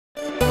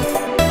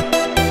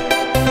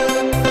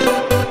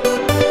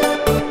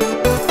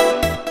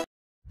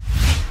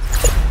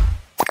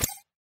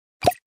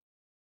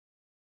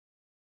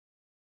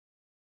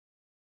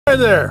Hi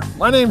there,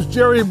 my name's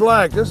Jerry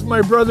Black. This is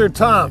my brother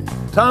Tom.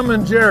 Tom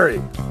and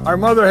Jerry. Our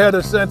mother had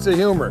a sense of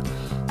humor.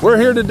 We're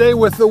here today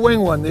with the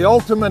WingOne, the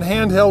ultimate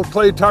handheld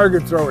clay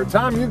target thrower.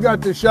 Tom, you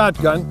got the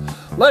shotgun.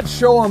 Let's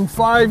show them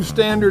 5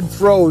 standard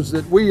throws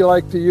that we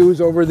like to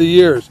use over the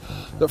years.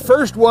 The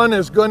first one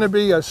is going to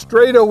be a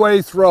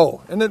straightaway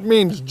throw, and it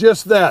means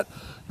just that.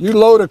 You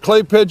load a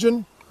clay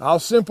pigeon, how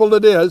simple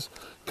it is,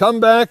 come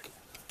back,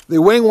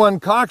 the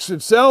WingOne cocks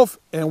itself,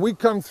 and we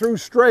come through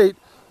straight,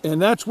 and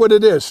that's what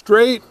it is,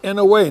 straight and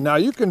away. Now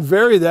you can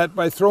vary that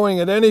by throwing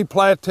at any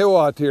plateau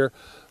out here.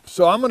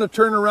 So I'm going to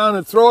turn around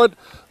and throw it.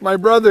 My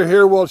brother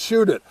here will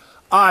shoot it.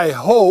 I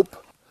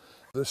hope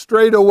the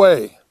straight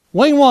away.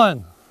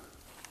 WingOne.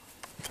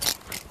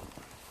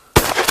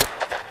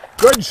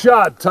 Good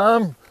shot,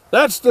 Tom.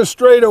 That's the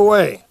straight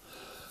away.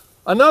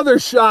 Another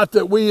shot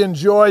that we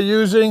enjoy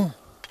using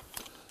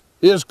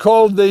is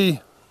called the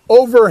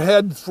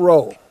overhead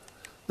throw.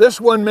 This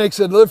one makes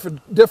it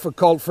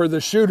difficult for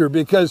the shooter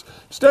because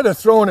instead of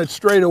throwing it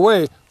straight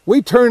away,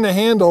 we turn the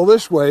handle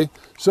this way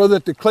so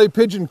that the clay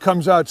pigeon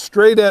comes out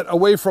straight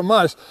away from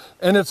us,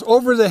 and it's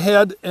over the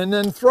head and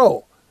then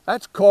throw.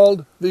 That's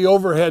called the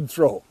overhead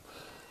throw.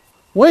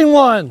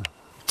 WingOne.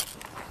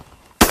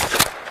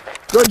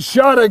 Good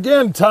shot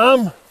again,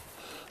 Tom.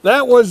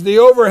 That was the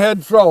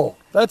overhead throw.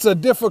 That's a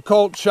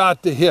difficult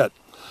shot to hit.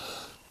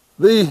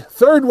 The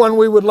third one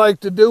we would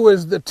like to do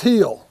is the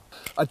teal.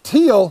 A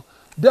teal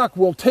duck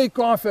will take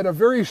off at a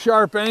very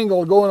sharp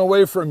angle going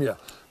away from you.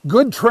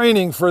 Good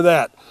training for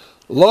that.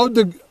 Load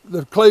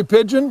the clay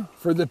pigeon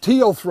for the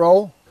teal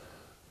throw.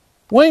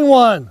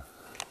 WingOne.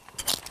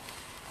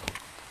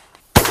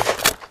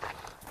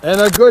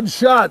 And a good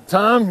shot,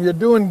 Tom. You're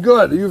doing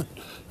good.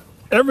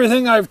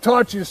 Everything I've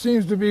taught you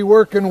seems to be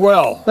working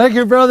well. Thank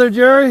you, brother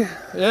Jerry.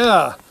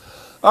 Yeah.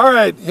 All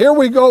right, here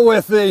we go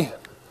with the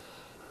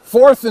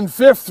 4th and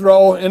 5th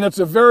throw, and it's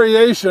a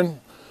variation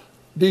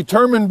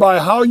determined by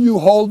how you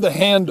hold the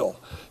handle.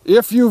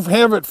 If you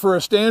have it for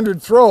a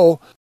standard throw,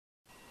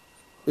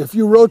 if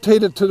you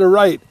rotate it to the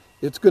right,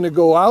 it's going to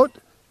go out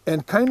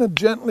and kind of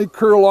gently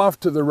curl off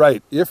to the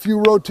right. If you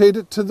rotate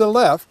it to the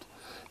left,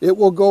 it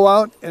will go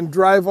out and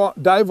dive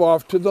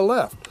off to the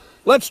left.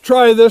 Let's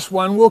try this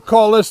one. We'll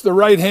call this the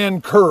right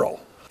hand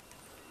curl.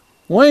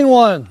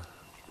 WingOne.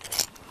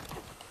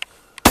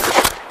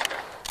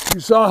 You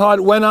saw how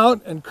it went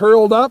out and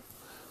curled up?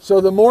 So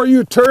the more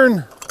you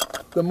turn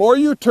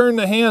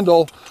the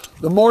handle,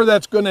 the more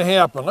that's going to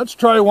happen. Let's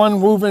try one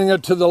moving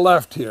it to the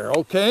left here,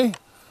 okay?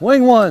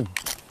 WingOne.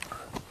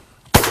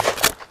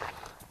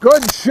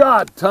 Good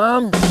shot,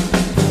 Tom.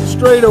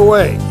 Straight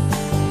away.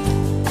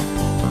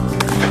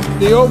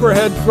 The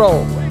overhead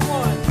throw.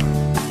 WingOne.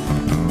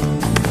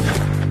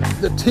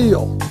 The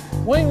teal.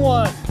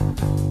 WingOne.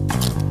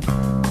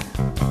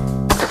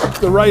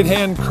 The right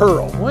hand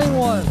curl.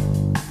 WingOne.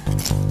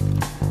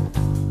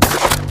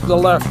 The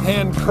left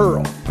hand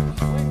curl.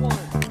 WingOne.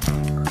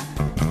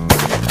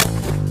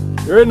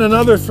 There isn't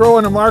another throw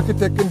in the market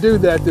that can do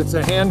that that's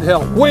a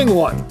handheld.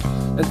 WingOne.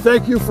 And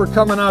thank you for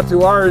coming out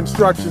to our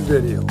instruction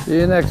video. See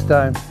you next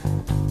time.